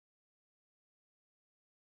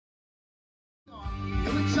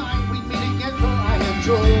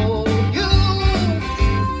control you.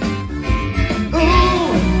 Ooh,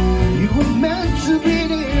 you were meant to be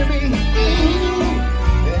near me. Ooh,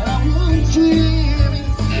 and I want you near me.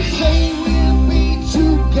 You say we'll be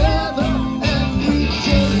together every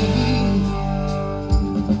day.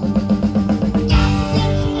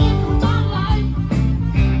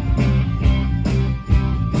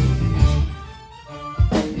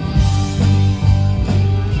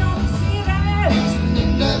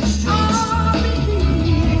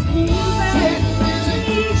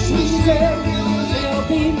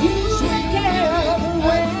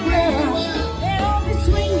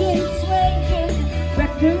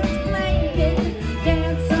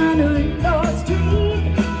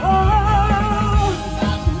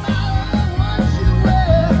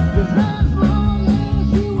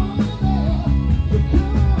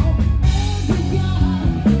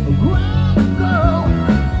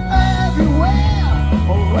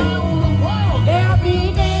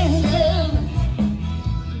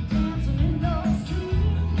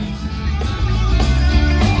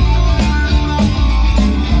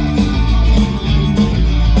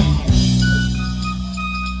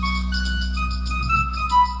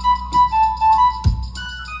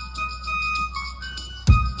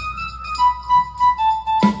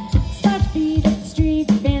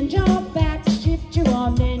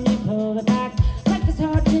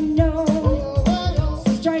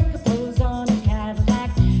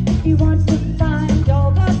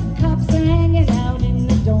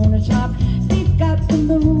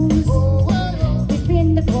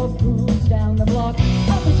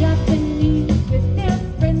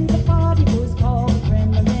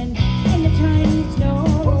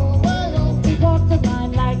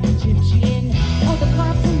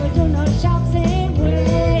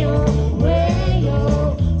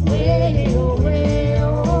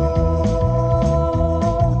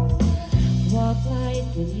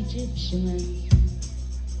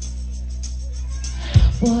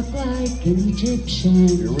 Walk like an Egyptian.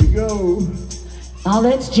 Here we go. Now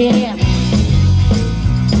let's jam.